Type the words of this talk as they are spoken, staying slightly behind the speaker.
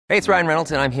Hey, it's Ryan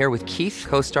Reynolds, and I'm here with Keith,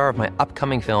 co-star of my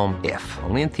upcoming film, If,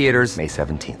 only in theaters May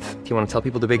 17th. Do you want to tell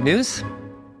people the big news?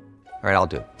 All right, I'll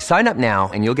do it. Sign up now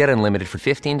and you'll get unlimited for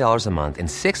 $15 a month and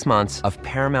 6 months of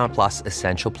Paramount Plus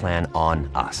Essential Plan on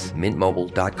us.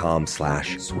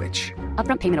 MintMobile.com/switch.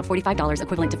 Upfront payment of $45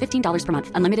 equivalent to $15 per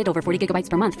month. Unlimited over 40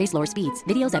 gigabytes per month. Face lower speeds.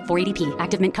 Videos at 480p.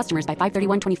 Active Mint customers by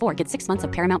 531.24 get 6 months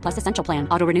of Paramount Plus Essential Plan.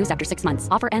 Auto renews after 6 months.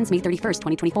 Offer ends May 31st,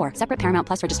 2024. Separate Paramount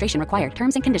Plus registration required.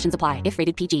 Terms and conditions apply if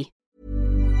rated PG.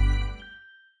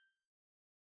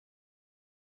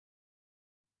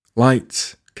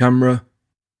 Lights, camera,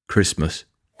 Christmas.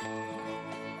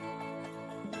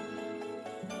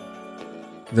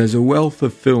 There's a wealth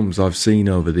of films I've seen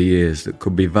over the years that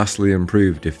could be vastly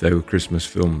improved if they were Christmas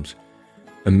films.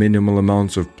 A minimal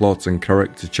amount of plot and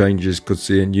character changes could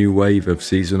see a new wave of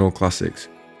seasonal classics.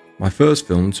 My first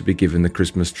film to be given the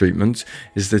Christmas treatment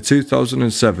is the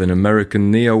 2007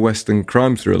 American neo-western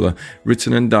crime thriller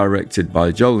written and directed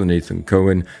by Joel and Ethan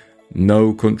Coen,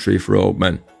 No Country for Old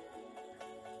Men.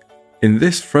 In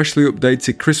this freshly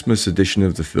updated Christmas edition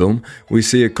of the film, we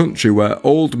see a country where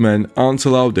old men aren't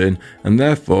allowed in, and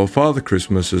therefore Father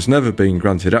Christmas has never been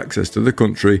granted access to the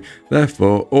country,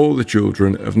 therefore all the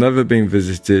children have never been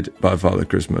visited by Father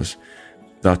Christmas.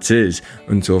 That is,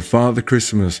 until Father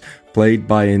Christmas, played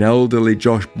by an elderly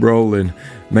Josh Brolin,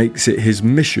 makes it his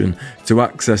mission to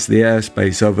access the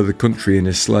airspace over the country in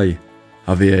his sleigh.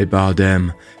 Javier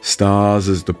Bardem stars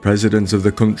as the president of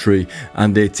the country,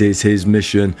 and it is his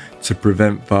mission to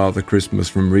prevent Father Christmas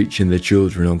from reaching the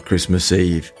children on Christmas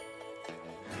Eve.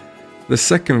 The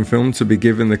second film to be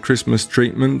given the Christmas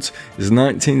treatment is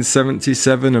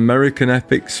 1977 American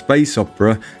epic space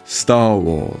opera Star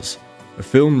Wars, a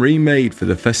film remade for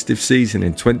the festive season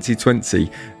in 2020,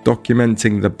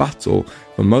 documenting the battle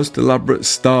for most elaborate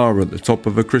star at the top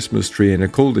of a Christmas tree in a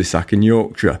cul-de-sac in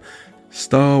Yorkshire.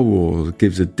 Star Wars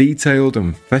gives a detailed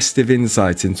and festive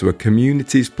insight into a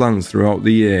community's plans throughout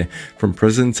the year, from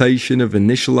presentation of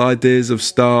initial ideas of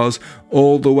stars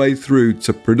all the way through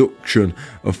to production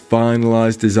of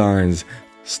finalised designs.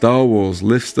 Star Wars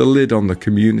lifts the lid on the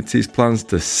community's plans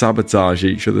to sabotage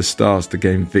each of the stars to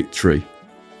gain victory.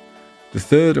 The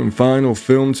third and final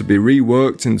film to be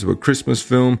reworked into a Christmas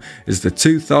film is the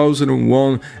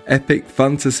 2001 epic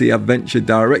fantasy adventure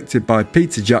directed by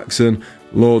Peter Jackson,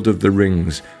 Lord of the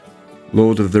Rings.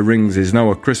 Lord of the Rings is now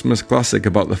a Christmas classic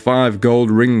about the 5 gold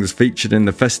rings featured in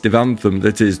the festive anthem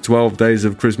that is 12 Days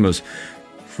of Christmas.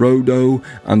 Frodo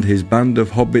and his band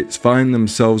of hobbits find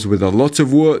themselves with a lot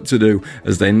of work to do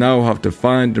as they now have to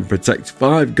find and protect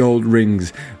 5 gold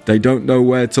rings. They don't know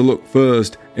where to look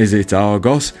first. Is it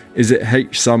Argos? Is it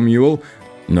H. Samuel?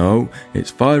 No, it's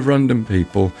 5 random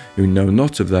people who know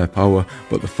not of their power,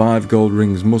 but the 5 gold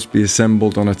rings must be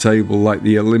assembled on a table like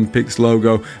the Olympics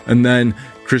logo, and then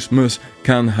Christmas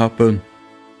can happen.